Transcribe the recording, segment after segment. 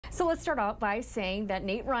So let's start out by saying that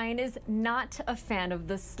Nate Ryan is not a fan of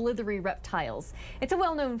the slithery reptiles. It's a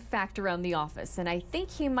well-known fact around the office, and I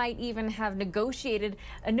think he might even have negotiated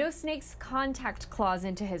a no snakes contact clause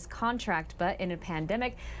into his contract, but in a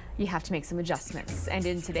pandemic, you have to make some adjustments. And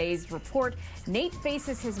in today's report, Nate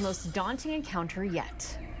faces his most daunting encounter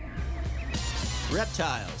yet.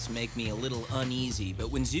 Reptiles make me a little uneasy,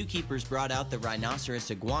 but when zookeepers brought out the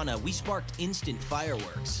rhinoceros iguana, we sparked instant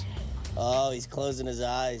fireworks. Oh, he's closing his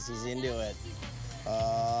eyes. He's into it.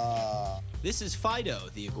 This is Fido,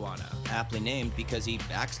 the iguana, aptly named because he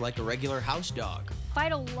acts like a regular house dog.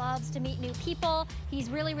 Fido loves to meet new people. He's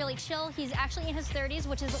really, really chill. He's actually in his 30s,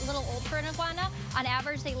 which is a little old for an iguana. On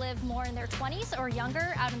average, they live more in their 20s or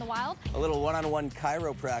younger out in the wild. A little one-on-one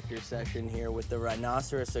chiropractor session here with the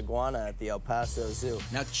rhinoceros iguana at the El Paso Zoo.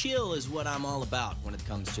 Now, chill is what I'm all about when it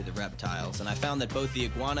comes to the reptiles, and I found that both the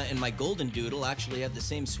iguana and my golden doodle actually have the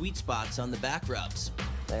same sweet spots on the back rubs.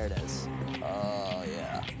 There it is. Oh,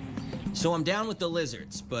 yeah. So I'm down with the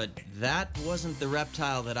lizards, but that wasn't the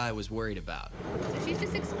reptile that I was worried about. So she's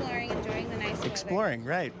just exploring, enjoying the nice weather. Exploring,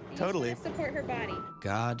 right, totally. You just wanna support her body.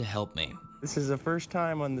 God help me. This is the first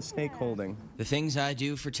time on the snake holding. The things I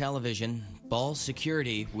do for television, ball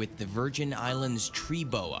security with the Virgin Islands tree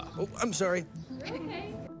boa. Oh, I'm sorry.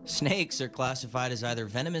 Okay. Snakes are classified as either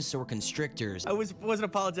venomous or constrictors. I wasn't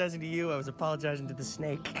apologizing to you. I was apologizing to the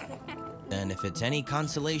snake. And if it's any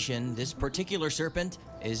consolation, this particular serpent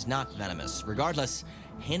is not venomous. Regardless,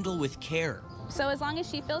 handle with care. So as long as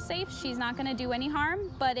she feels safe, she's not going to do any harm.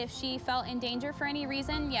 But if she felt in danger for any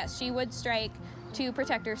reason, yes, she would strike to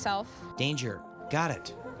protect herself. Danger. Got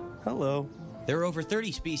it. Hello. There are over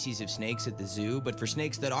 30 species of snakes at the zoo, but for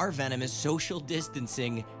snakes that are venomous, social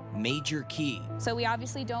distancing, major key. So we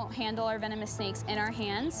obviously don't handle our venomous snakes in our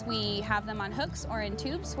hands. We have them on hooks or in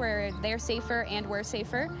tubes where they're safer and we're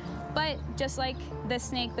safer. But just like this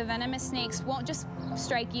snake, the venomous snakes won't just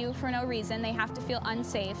strike you for no reason. They have to feel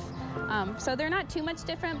unsafe. So they're not too much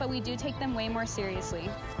different, but we do take them way more seriously.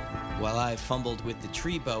 While I fumbled with the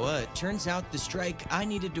tree boa, it turns out the strike I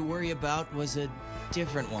needed to worry about was a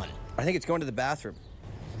different one. I think it's going to the bathroom.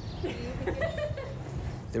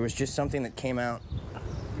 There was just something that came out.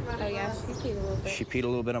 Oh yeah, she peed a little bit. She peed a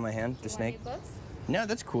little bit on my hand, the snake. No,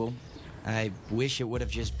 that's cool. I wish it would have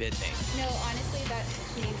just bit me. No, honestly, that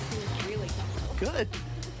means she was really comfortable. Good,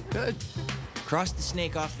 good. Cross the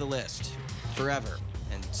snake off the list. Forever.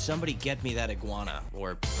 And somebody get me that iguana,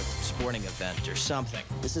 or a sporting event, or something.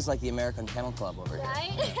 This is like the American Kennel Club over here.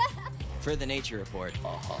 Right? For the Nature Report,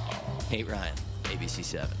 Nate Ryan, ABC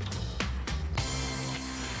 7.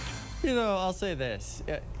 You know, I'll say this.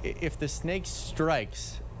 If the snake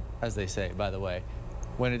strikes, as they say, by the way,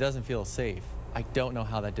 when it doesn't feel safe, I don't know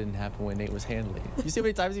how that didn't happen when Nate was handling it. You see how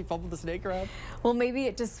many times he fumbled the snake around? Well, maybe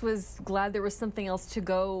it just was glad there was something else to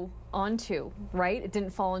go onto, right? It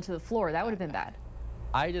didn't fall into the floor. That would have been bad.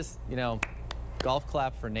 I just, golf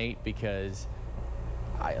clap for Nate because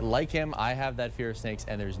like him, I have that fear of snakes,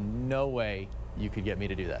 and there's no way you could get me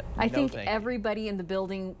to do that. I think everybody in the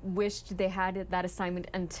building wished they had that assignment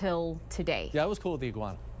until today. Yeah, I was cool with the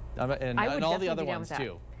iguana. And all the other ones,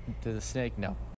 too. To the snake, no.